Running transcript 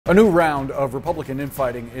A new round of Republican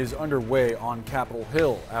infighting is underway on Capitol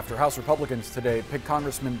Hill after House Republicans today picked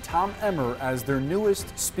Congressman Tom Emmer as their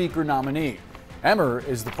newest Speaker nominee. Emmer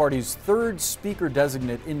is the party's third Speaker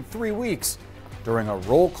designate in 3 weeks. During a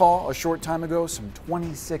roll call a short time ago, some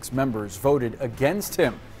 26 members voted against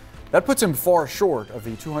him. That puts him far short of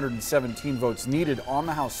the 217 votes needed on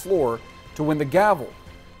the House floor to win the gavel.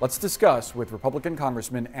 Let's discuss with Republican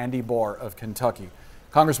Congressman Andy Barr of Kentucky.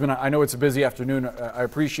 Congressman, I know it's a busy afternoon. I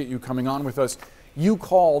appreciate you coming on with us. You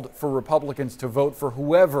called for Republicans to vote for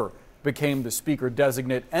whoever became the Speaker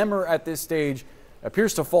designate. Emmer at this stage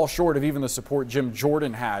appears to fall short of even the support Jim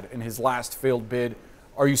Jordan had in his last failed bid.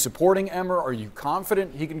 Are you supporting Emmer? Are you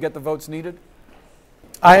confident he can get the votes needed?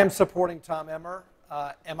 I am supporting Tom Emmer.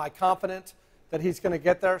 Am I confident that he's going to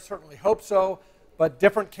get there? Certainly hope so, but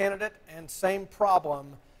different candidate and same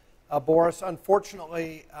problem. Boris,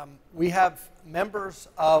 unfortunately, we have members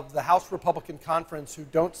of the House Republican Conference who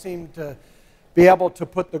don't seem to be able to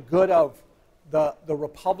put the good of the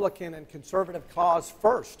Republican and conservative cause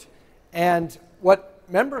first. And what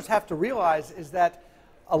members have to realize is that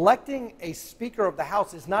electing a Speaker of the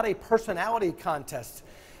House is not a personality contest.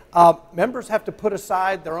 Members have to put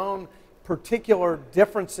aside their own particular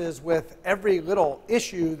differences with every little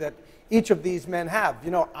issue that each of these men have.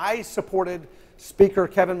 You know, I supported Speaker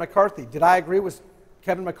Kevin McCarthy. Did I agree with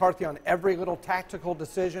Kevin McCarthy on every little tactical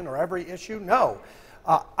decision or every issue? No.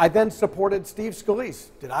 I then supported Steve Scalise.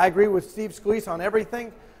 Did I agree with Steve Scalise on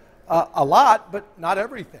everything? A lot, but not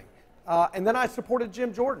everything. And then I supported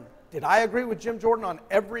Jim Jordan. Did I agree with Jim Jordan on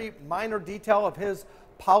every minor detail of his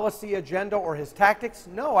policy agenda or his tactics?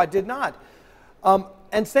 No, I did not.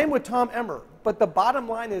 And same with Tom Emmer. But the bottom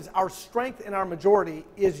line is our strength in our majority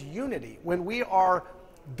is unity. When we are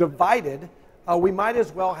divided, we might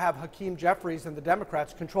as well have Hakeem Jeffries and the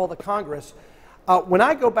Democrats control the Congress. When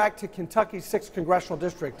I go back to Kentucky's 6th Congressional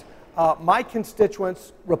District, my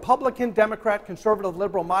constituents, Republican, Democrat, conservative,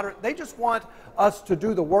 liberal, moderate, they just want us to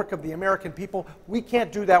do the work of the American people. We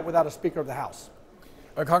can't do that without a Speaker of the House.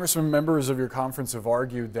 Congressman, members of your conference have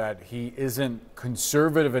argued that he isn't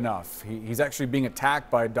conservative enough. He's actually being attacked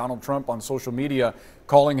by Donald Trump on social media,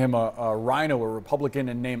 calling him a rhino, a Republican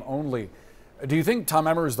in name only. Do you think Tom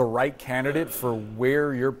Emmer is the right candidate for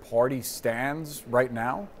where your party stands right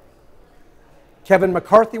now? Kevin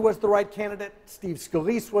McCarthy was the right candidate. Steve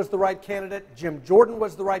Scalise was the right candidate. Jim Jordan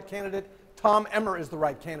was the right candidate. Tom Emmer is the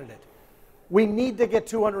right candidate. We need to get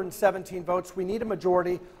 217 votes. We need a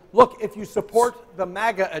majority. Look, if you support the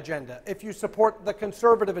MAGA agenda, if you support the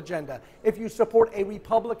conservative agenda, if you support a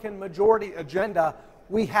Republican majority agenda,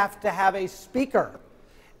 we have to have a speaker.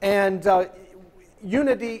 And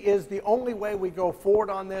unity is the only way we go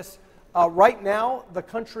forward on this. Right now, the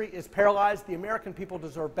country is paralyzed. The American people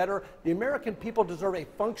deserve better. The American people deserve a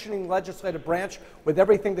functioning legislative branch with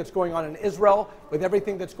everything that's going on in Israel, with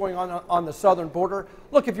everything that's going on the southern border.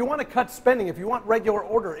 Look, if you want to cut spending, if you want regular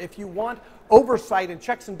order, if you want oversight and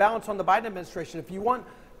checks and balance on the Biden administration, if you want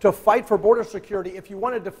to fight for border security, if you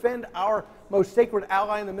want to defend our most sacred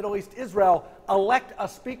ally in the Middle East, Israel, elect a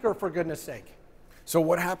speaker, for goodness sake. So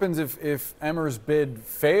what happens if Emmer's bid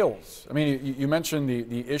fails? I mean, you mentioned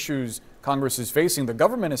the issues Congress is facing. The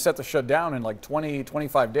government is set to shut down in like 20,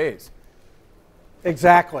 25 days.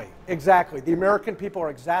 Exactly. The American people are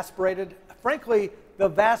exasperated. Frankly, the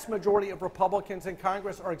vast majority of Republicans in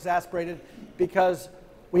Congress are exasperated because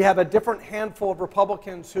we have a different handful of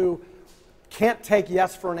Republicans who can't take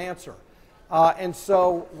yes for an answer. And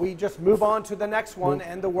so we just move on to the next one,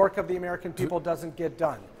 and the work of the American people doesn't get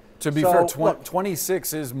done. To be fair,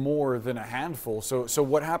 26 is more than a handful. So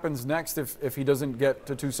what happens next if he doesn't get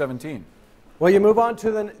to 217? Well, you move on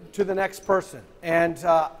to the next person. And,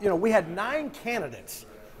 you know, we had 9 candidates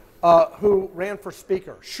who ran for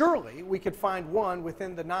Speaker. Surely we could find one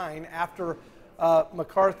within the 9 after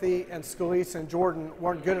McCarthy and Scalise and Jordan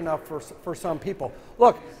weren't good enough for some people.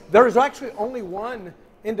 Look, there's actually only one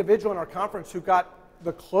individual in our conference who got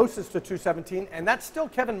the closest to 217, and that's still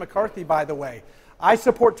Kevin McCarthy, by the way. I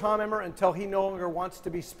support Tom Emmer until he no longer wants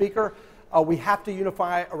to be Speaker. We have to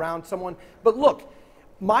unify around someone. But look,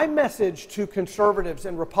 my message to conservatives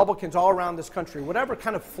and Republicans all around this country, whatever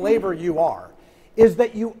kind of flavor you are, is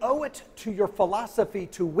that you owe it to your philosophy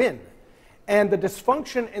to win. And the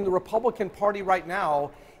dysfunction in the Republican Party right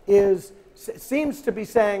now seems to be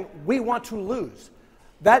saying, we want to lose.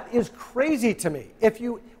 That is crazy to me.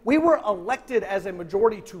 We were elected as a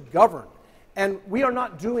majority to govern, and we are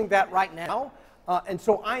not doing that right now. And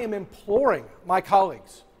so I am imploring my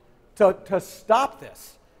colleagues to stop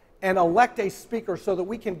this and elect a speaker so that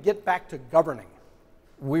we can get back to governing.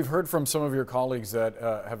 We've heard from some of your colleagues that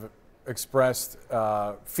have expressed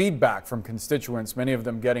feedback from constituents, many of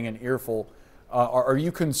them getting an earful. Are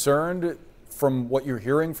you concerned from what you're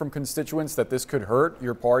hearing from constituents that this could hurt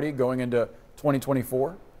your party going into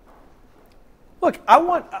 2024? Look, I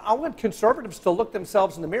want conservatives to look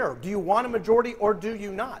themselves in the mirror. Do you want a majority or do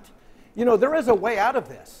you not? You know, there is a way out of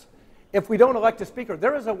this. If we don't elect a speaker,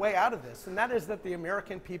 there is a way out of this, and that is that the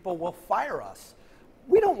American people will fire us.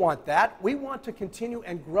 We don't want that. We want to continue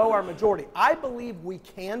and grow our majority. I believe we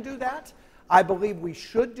can do that. I believe we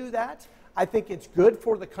should do that. I think it's good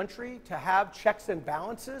for the country to have checks and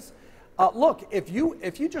balances. Look, if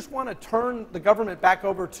you just want to turn the government back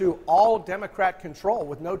over to all Democrat control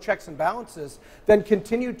with no checks and balances, then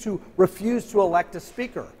continue to refuse to elect a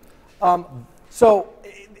speaker. So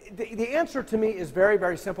the answer to me is very,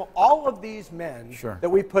 very simple. All of these men that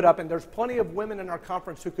we put up, and there's plenty of women in our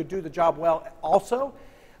conference who could do the job well also,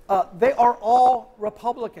 they are all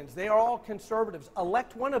Republicans. They are all conservatives.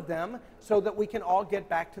 Elect one of them so that we can all get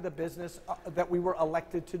back to the business that we were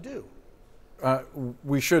elected to do.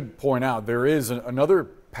 We should point out there is another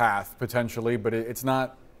path potentially, but it's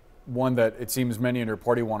not one that it seems many in your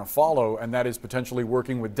party want to follow, and that is potentially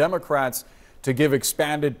working with Democrats to give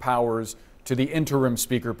expanded powers to the interim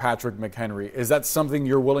speaker, Patrick McHenry. Is that something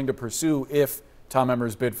you're willing to pursue if Tom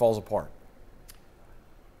Emmer's bid falls apart?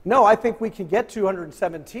 No, I think we can get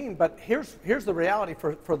 217, but here's the reality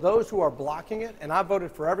for those who are blocking it, and I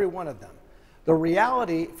voted for every one of them. The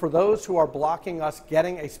reality for those who are blocking us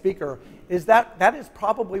getting a speaker is that that is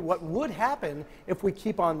probably what would happen if we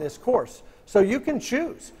keep on this course. So you can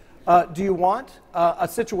choose. Do you want a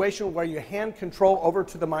situation where you hand control over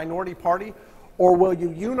to the minority party, or will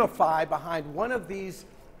you unify behind one of these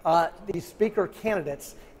speaker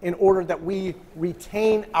candidates in order that we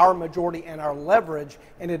retain our majority and our leverage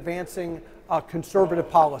in advancing conservative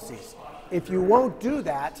policies? If you won't do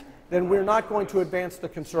that, then we're not going to advance the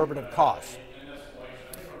conservative cause.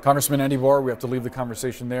 Congressman Andy Barr, we have to leave the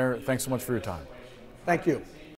conversation there. Thanks so much for your time. Thank you.